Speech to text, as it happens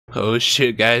Oh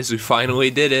shit, guys, we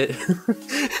finally did it.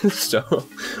 So,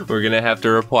 we're gonna have to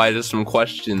reply to some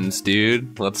questions,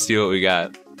 dude. Let's see what we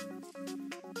got.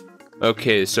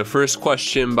 Okay, so first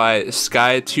question by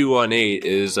Sky218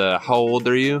 is, how old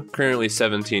are you? Currently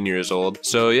 17 years old.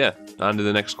 So yeah, on to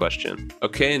the next question.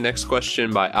 Okay, next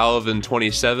question by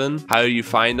Alvin27. How do you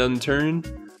find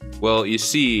Unturned? Well, you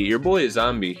see, your boy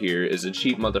Zombie here is a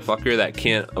cheap motherfucker that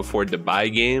can't afford to buy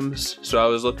games, so I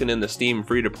was looking in the Steam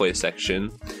free-to-play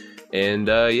section, and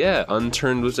yeah,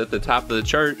 Unturned was at the top of the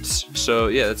charts, so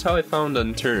yeah, that's how I found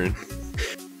Unturned.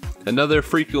 Another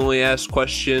frequently asked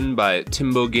question by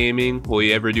Timbo Gaming, will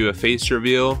you ever do a face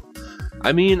reveal?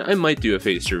 I mean, I might do a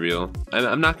face reveal.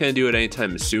 I'm not gonna do it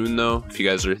anytime soon though, if you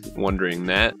guys are wondering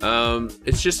that.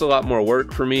 It's just a lot more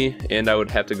work for me, and I would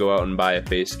have to go out and buy a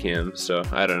face cam, so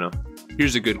I don't know.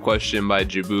 Here's a good question by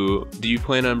Jabu. Do you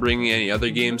plan on bringing any other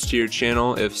games to your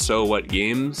channel? If so, what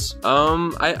games?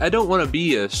 I don't want to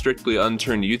be a strictly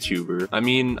Unturned YouTuber. I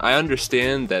mean, I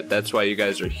understand that that's why you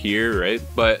guys are here, right?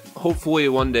 But hopefully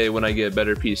one day when I get a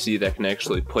better PC that can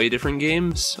actually play different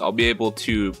games, I'll be able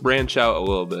to branch out a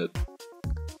little bit.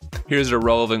 Here's a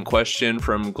relevant question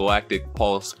from Galactic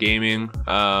Pulse Gaming.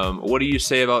 What do you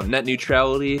say about net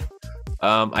neutrality?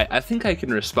 I think I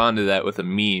can respond to that with a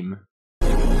meme.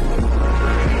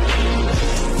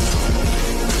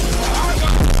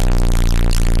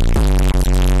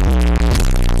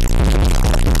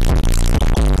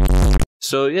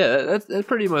 So yeah, that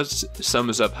pretty much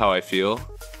sums up how I feel.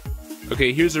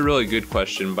 Okay, here's a really good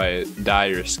question by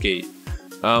Dire Skate.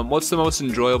 What's the most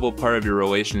enjoyable part of your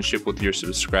relationship with your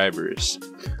subscribers?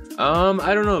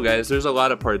 I don't know, guys. There's a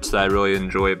lot of parts that I really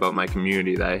enjoy about my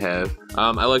community that I have.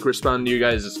 I like responding to you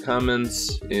guys'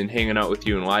 comments and hanging out with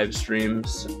you in live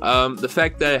streams. The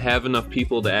fact that I have enough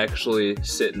people to actually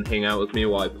sit and hang out with me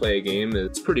while I play a game,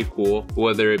 it's pretty cool.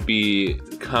 Whether it be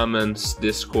comments,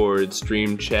 Discord,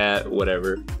 stream chat,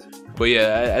 whatever. But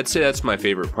yeah, I'd say that's my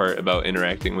favorite part about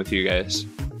interacting with you guys.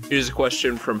 Here's a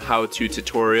question from How To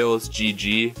Tutorials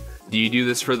GG. Do you do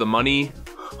this for the money?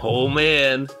 Oh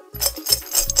man.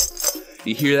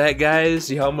 You hear that, guys?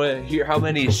 You hear how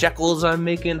many shekels I'm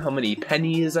making? How many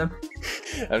pennies I'm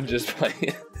just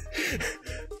playing.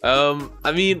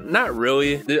 I mean, not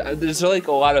really. There's like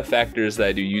a lot of factors that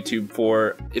I do YouTube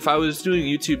for. If I was doing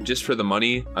YouTube just for the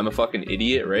money, I'm a fucking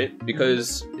idiot, right?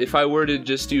 Because if I were to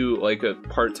just do like a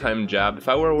part-time job, if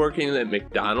I were working at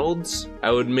McDonald's,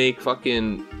 I would make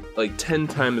fucking like 10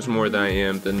 times more than I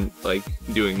am than like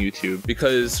doing YouTube,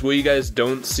 because what you guys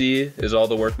don't see is all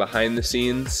the work behind the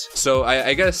scenes. So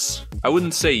I guess I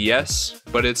wouldn't say yes,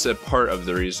 but it's a part of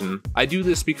the reason. I do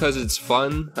this because it's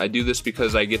fun. I do this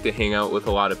because I get to hang out with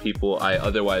a lot of people I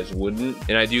otherwise wouldn't,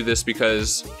 and I do this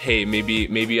because, hey,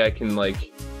 maybe I can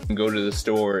like go to the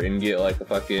store and get like a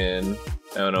fucking,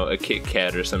 I don't know, a Kit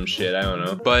Kat or some shit, I don't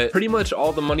know. But pretty much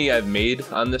all the money I've made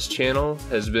on this channel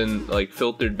has been like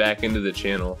filtered back into the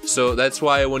channel. So that's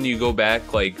why when you go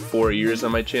back like 4 years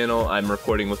on my channel, I'm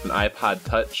recording with an iPod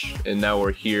Touch, and now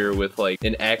we're here with like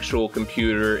an actual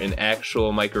computer, an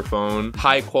actual microphone,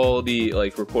 high quality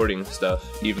like recording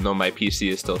stuff, even though my PC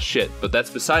is still shit, but that's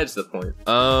besides the point.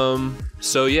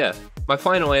 So yeah, my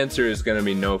final answer is gonna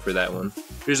be no for that one.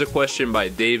 Here's a question by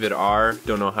David R.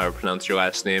 Don't know how to pronounce your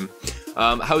last name.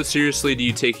 How seriously do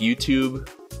you take YouTube?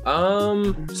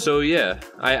 So yeah,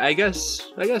 I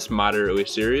guess moderately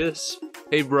serious.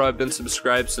 Hey bro, I've been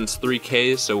subscribed since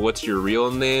 3K, so what's your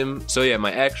real name? So yeah,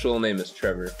 my actual name is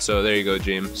Trevor. So there you go,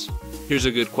 James. Here's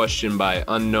a good question by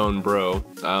Unknown Bro.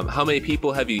 How many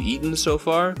people have you eaten so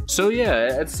far? So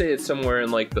yeah, I'd say it's somewhere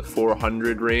in like the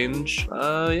 400 range.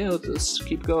 Yeah, let's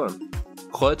keep going.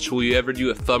 Clutch, will you ever do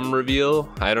a thumb reveal?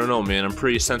 I don't know, man. I'm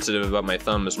pretty sensitive about my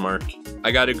thumbs, Mark.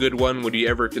 I got a good one. Would you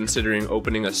ever considering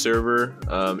opening a server?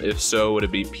 If so, would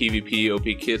it be PvP,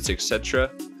 OP kits, etc.?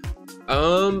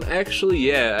 Actually,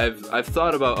 yeah, I've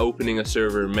thought about opening a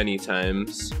server many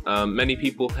times. Many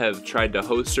people have tried to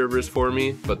host servers for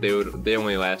me, but they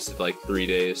only lasted like 3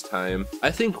 days time.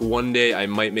 I think one day I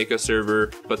might make a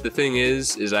server, but the thing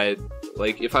is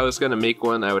if I was gonna make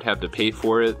one, I would have to pay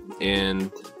for it, and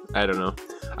I don't know.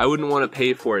 I wouldn't want to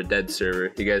pay for a dead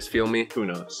server. You guys feel me? Who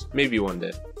knows? Maybe one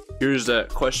day. Here's a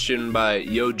question by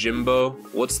Yo Jimbo.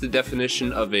 What's the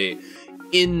definition of a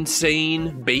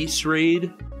insane base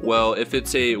raid? Well, if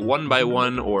it's a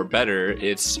 1x1 or better,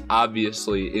 it's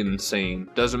obviously insane.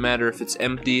 Doesn't matter if it's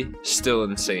empty, still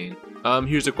insane.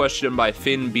 Here's a question by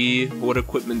Finn B. What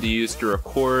equipment do you use to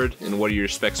record, and what are your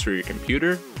specs for your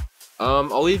computer?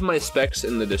 I'll leave my specs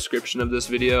in the description of this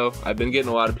video. I've been getting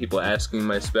a lot of people asking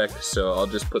my specs, so I'll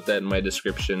just put that in my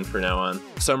description for now on.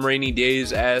 Some Rainy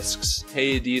Days asks,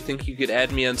 hey, do you think you could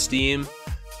add me on Steam?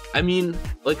 I mean,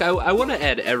 like, I want to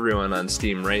add everyone on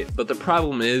Steam, right? But the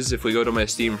problem is, if we go to my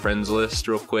Steam friends list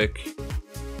real quick,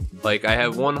 like, I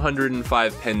have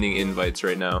 105 pending invites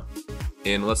right now.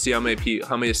 And let's see how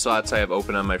many slots I have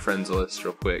open on my friends list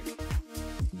real quick.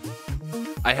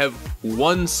 I have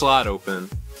 1 slot open.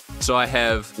 So I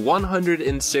have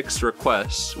 106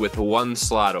 requests with 1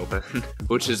 slot open,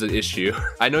 which is an issue.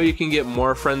 I know you can get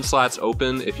more friend slots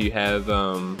open if you have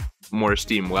more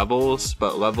Steam levels,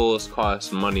 but levels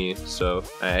cost money, so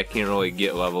I can't really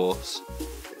get levels.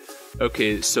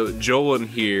 Okay, so Joel in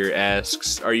here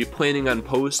asks, are you planning on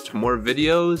post more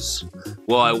videos?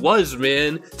 Well, I was,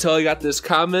 man, till I got this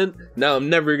comment. Now I'm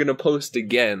never gonna post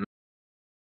again.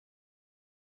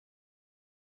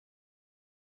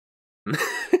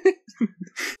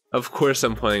 Of course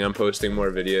I'm planning on posting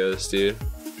more videos, dude.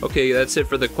 Okay, that's it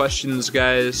for the questions,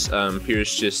 guys.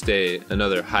 Here's just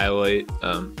another highlight.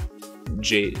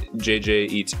 JJ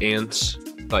eats ants.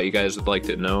 Thought you guys would like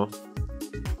to know.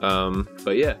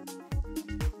 But yeah.